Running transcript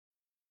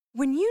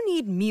When you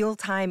need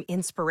mealtime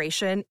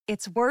inspiration,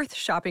 it's worth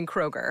shopping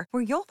Kroger,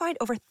 where you'll find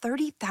over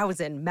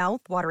 30,000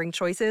 mouth-watering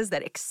choices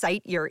that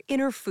excite your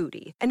inner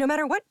foodie. And no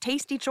matter what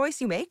tasty choice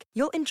you make,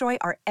 you'll enjoy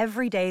our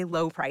everyday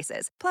low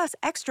prices, plus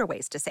extra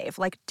ways to save,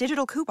 like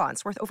digital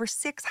coupons worth over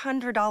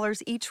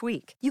 $600 each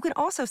week. You can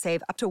also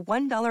save up to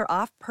 $1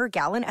 off per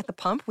gallon at the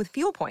pump with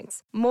fuel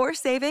points. More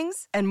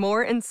savings and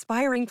more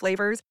inspiring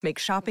flavors make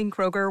shopping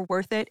Kroger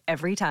worth it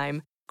every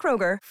time.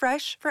 Kroger,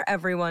 fresh for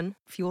everyone.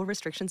 Fuel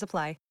restrictions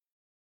apply.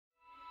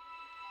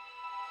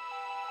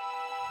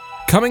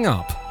 Coming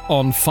up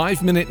on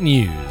 5 Minute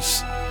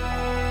News.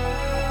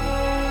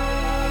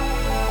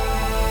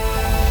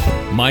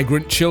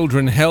 Migrant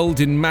children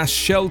held in mass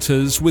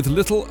shelters with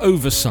little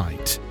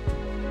oversight.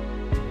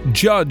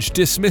 Judge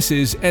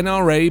dismisses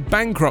NRA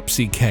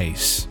bankruptcy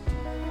case.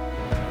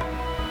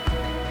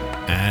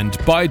 And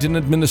Biden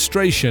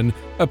administration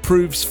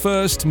approves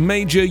first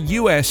major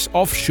US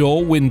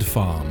offshore wind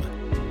farm.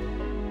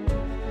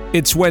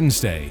 It's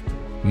Wednesday,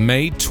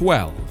 May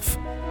 12.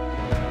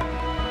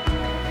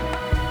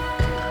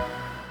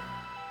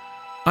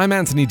 I'm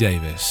Anthony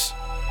Davis.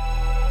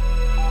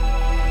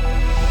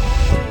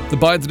 The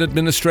Biden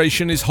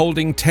administration is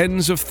holding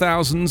tens of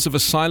thousands of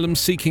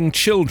asylum-seeking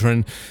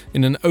children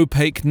in an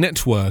opaque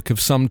network of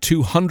some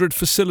 200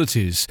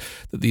 facilities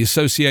that the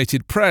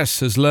Associated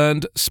Press has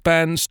learned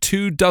spans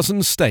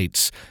 24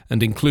 states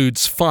and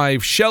includes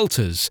 5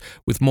 shelters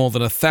with more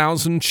than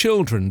 1,000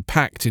 children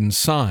packed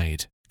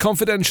inside.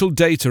 Confidential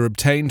data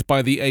obtained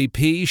by the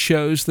AP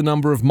shows the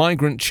number of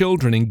migrant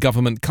children in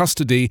government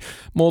custody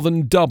more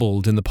than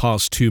doubled in the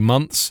past 2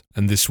 months,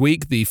 and this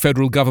week the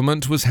federal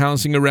government was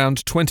housing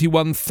around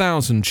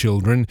 21,000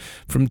 children,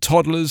 from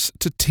toddlers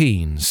to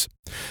teens.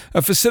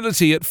 A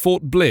facility at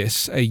Fort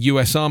Bliss, a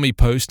U.S. Army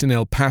post in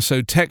El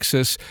Paso,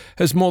 Texas,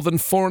 has more than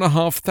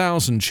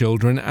 4,500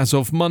 children as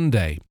of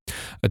Monday.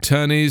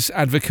 Attorneys,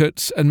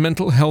 advocates, and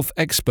mental health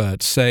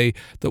experts say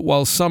that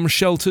while some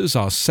shelters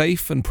are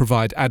safe and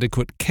provide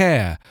adequate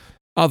care,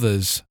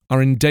 others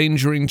are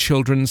endangering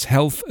children's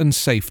health and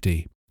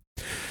safety.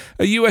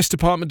 A U.S.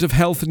 Department of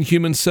Health and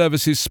Human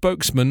Services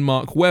spokesman,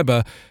 Mark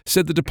Webber,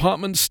 said the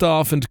department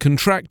staff and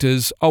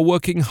contractors are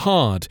working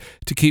hard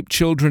to keep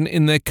children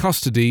in their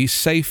custody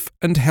safe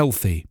and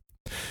healthy.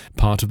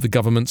 Part of the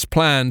government's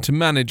plan to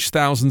manage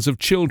thousands of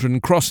children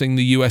crossing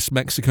the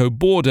US-Mexico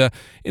border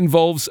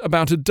involves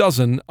about a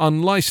dozen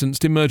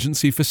unlicensed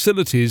emergency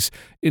facilities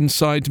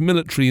inside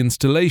military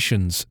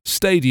installations,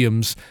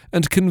 stadiums,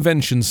 and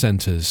convention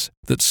centers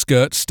that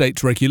skirt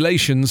state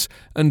regulations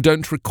and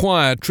don't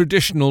require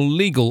traditional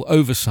legal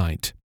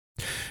oversight.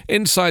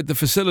 Inside the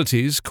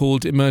facilities,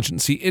 called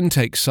emergency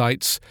intake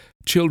sites,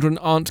 children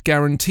aren't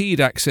guaranteed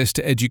access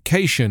to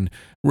education,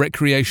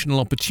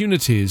 recreational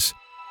opportunities,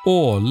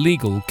 or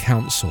legal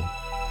counsel.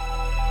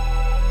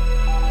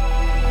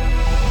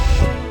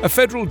 A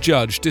federal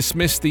judge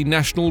dismissed the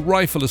National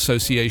Rifle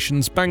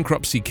Association's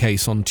bankruptcy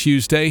case on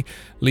Tuesday,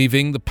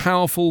 leaving the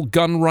powerful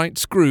gun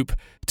rights group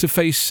to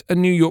face a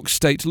New York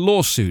state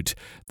lawsuit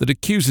that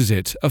accuses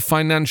it of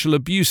financial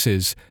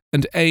abuses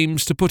and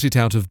aims to put it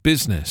out of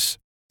business.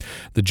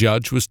 The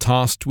judge was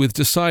tasked with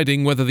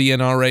deciding whether the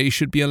NRA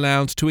should be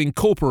allowed to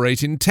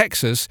incorporate in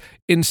Texas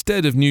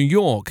instead of New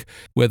York,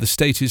 where the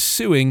state is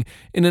suing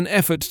in an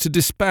effort to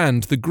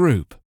disband the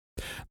group.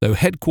 Though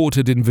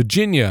headquartered in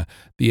Virginia,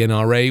 the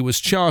NRA was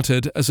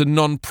chartered as a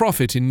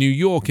non-profit in New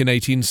York in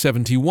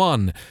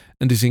 1871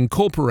 and is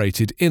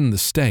incorporated in the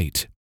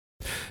state.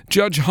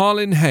 Judge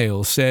Harlan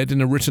Hale said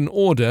in a written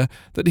order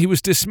that he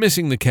was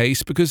dismissing the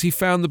case because he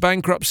found the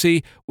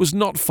bankruptcy was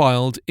not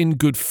filed in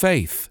good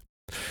faith.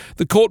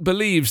 The court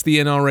believes the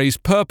NRA's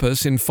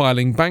purpose in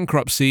filing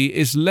bankruptcy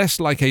is less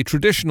like a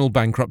traditional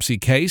bankruptcy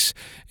case,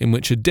 in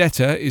which a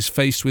debtor is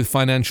faced with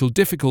financial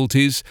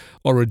difficulties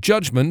or a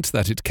judgment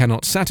that it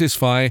cannot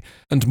satisfy,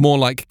 and more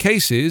like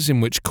cases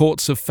in which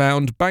courts have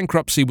found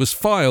bankruptcy was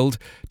filed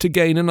to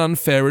gain an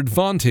unfair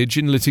advantage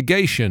in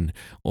litigation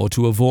or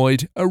to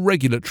avoid a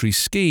regulatory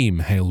scheme,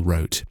 Hale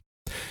wrote.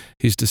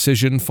 His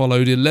decision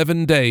followed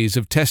 11 days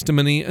of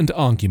testimony and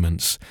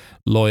arguments.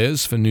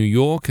 Lawyers for New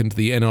York and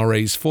the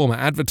NRA's former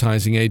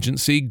advertising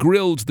agency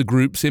grilled the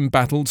group's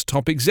embattled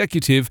top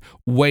executive,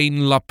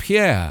 Wayne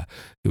LaPierre,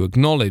 who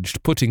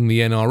acknowledged putting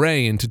the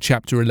NRA into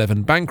Chapter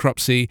 11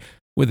 bankruptcy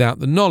without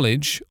the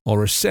knowledge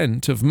or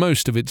assent of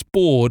most of its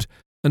board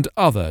and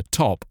other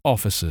top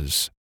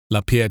officers.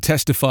 LaPierre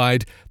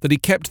testified that he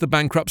kept the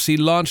bankruptcy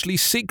largely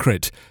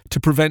secret to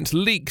prevent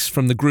leaks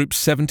from the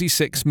group's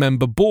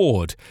 76-member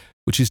board,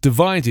 which is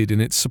divided in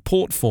its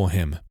support for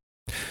him.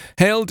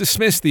 Hale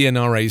dismissed the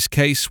NRA's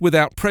case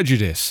without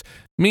prejudice,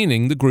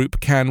 meaning the group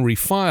can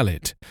refile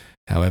it.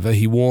 However,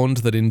 he warned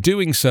that in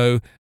doing so,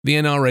 the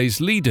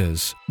NRA's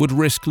leaders would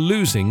risk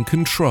losing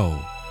control.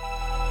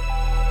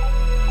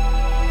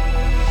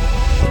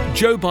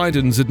 Joe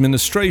Biden's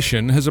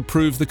administration has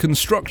approved the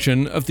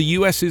construction of the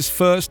US's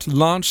first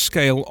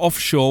large-scale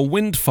offshore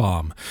wind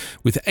farm,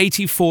 with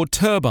 84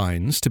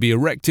 turbines to be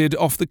erected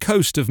off the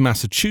coast of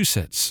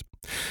Massachusetts.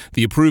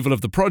 The approval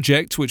of the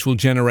project, which will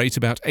generate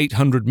about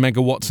 800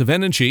 megawatts of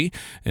energy,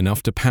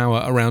 enough to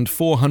power around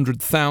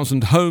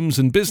 400,000 homes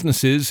and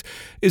businesses,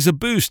 is a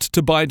boost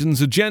to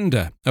Biden's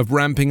agenda of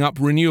ramping up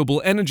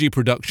renewable energy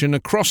production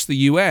across the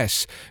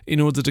US in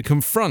order to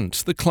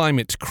confront the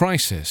climate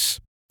crisis.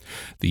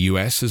 The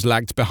US has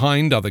lagged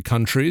behind other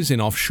countries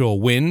in offshore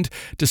wind,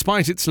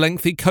 despite its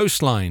lengthy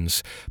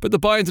coastlines, but the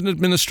Biden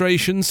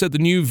administration said the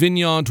new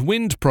Vineyard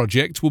Wind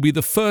project will be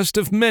the first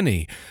of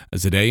many,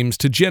 as it aims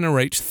to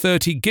generate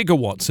 30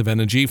 gigawatts of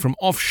energy from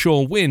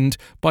offshore wind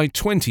by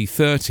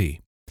 2030.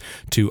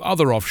 Two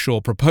other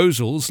offshore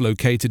proposals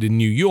located in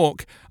New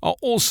York are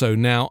also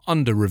now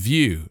under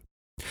review.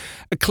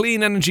 A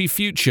clean energy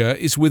future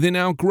is within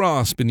our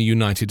grasp in the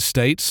United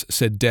States,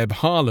 said Deb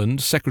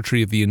Haaland,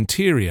 Secretary of the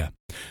Interior.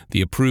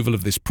 The approval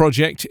of this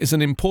project is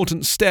an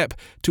important step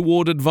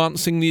toward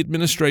advancing the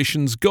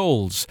administration's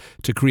goals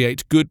to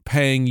create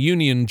good-paying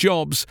union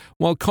jobs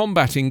while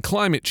combating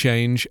climate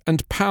change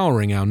and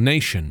powering our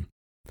nation.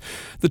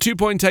 The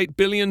 $2.8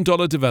 billion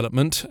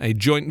development, a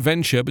joint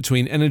venture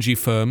between energy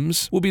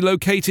firms, will be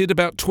located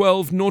about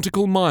 12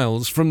 nautical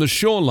miles from the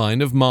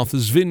shoreline of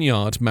Martha's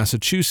Vineyard,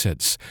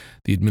 Massachusetts.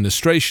 The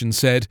administration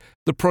said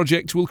the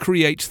project will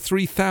create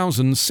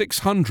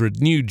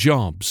 3,600 new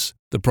jobs.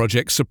 The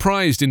project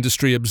surprised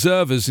industry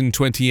observers in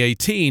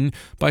 2018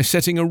 by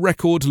setting a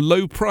record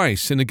low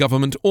price in a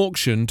government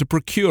auction to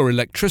procure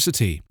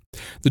electricity.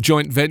 The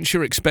joint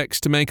venture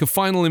expects to make a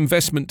final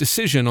investment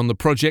decision on the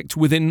project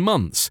within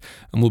months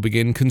and will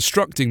begin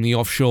constructing the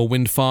offshore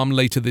wind farm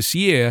later this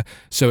year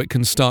so it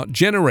can start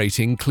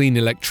generating clean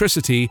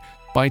electricity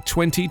by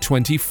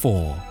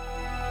 2024.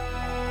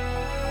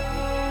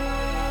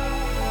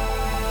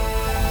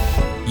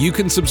 You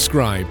can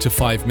subscribe to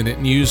 5 Minute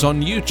News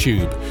on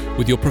YouTube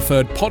with your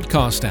preferred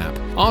podcast app.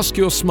 Ask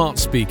your smart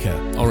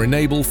speaker or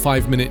enable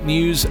 5 Minute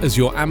News as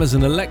your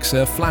Amazon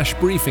Alexa flash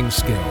briefing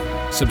skill.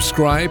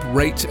 Subscribe,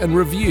 rate and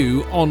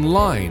review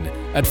online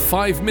at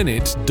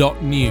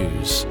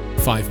 5minute.news.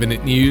 5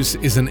 Minute News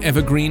is an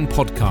evergreen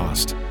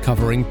podcast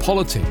covering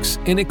politics,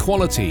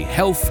 inequality,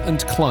 health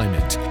and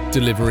climate,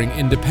 delivering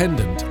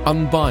independent,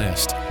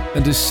 unbiased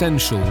and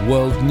essential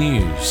world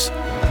news.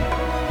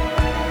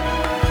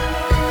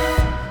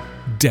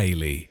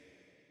 Daily.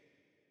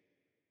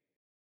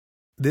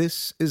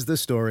 This is the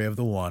story of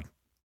the one.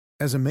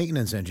 As a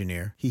maintenance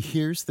engineer, he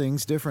hears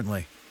things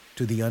differently.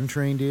 To the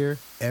untrained ear,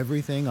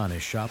 everything on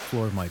his shop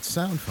floor might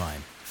sound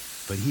fine,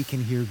 but he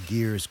can hear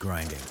gears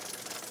grinding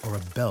or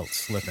a belt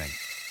slipping.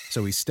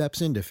 So he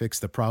steps in to fix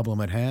the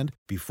problem at hand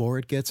before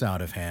it gets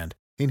out of hand.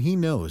 And he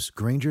knows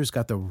Grainger's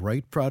got the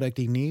right product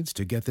he needs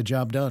to get the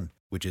job done,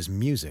 which is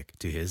music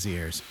to his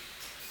ears.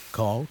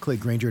 Call, click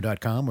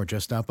Grainger.com or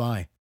just stop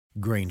by.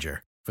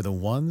 Grainger, for the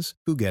ones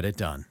who get it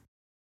done.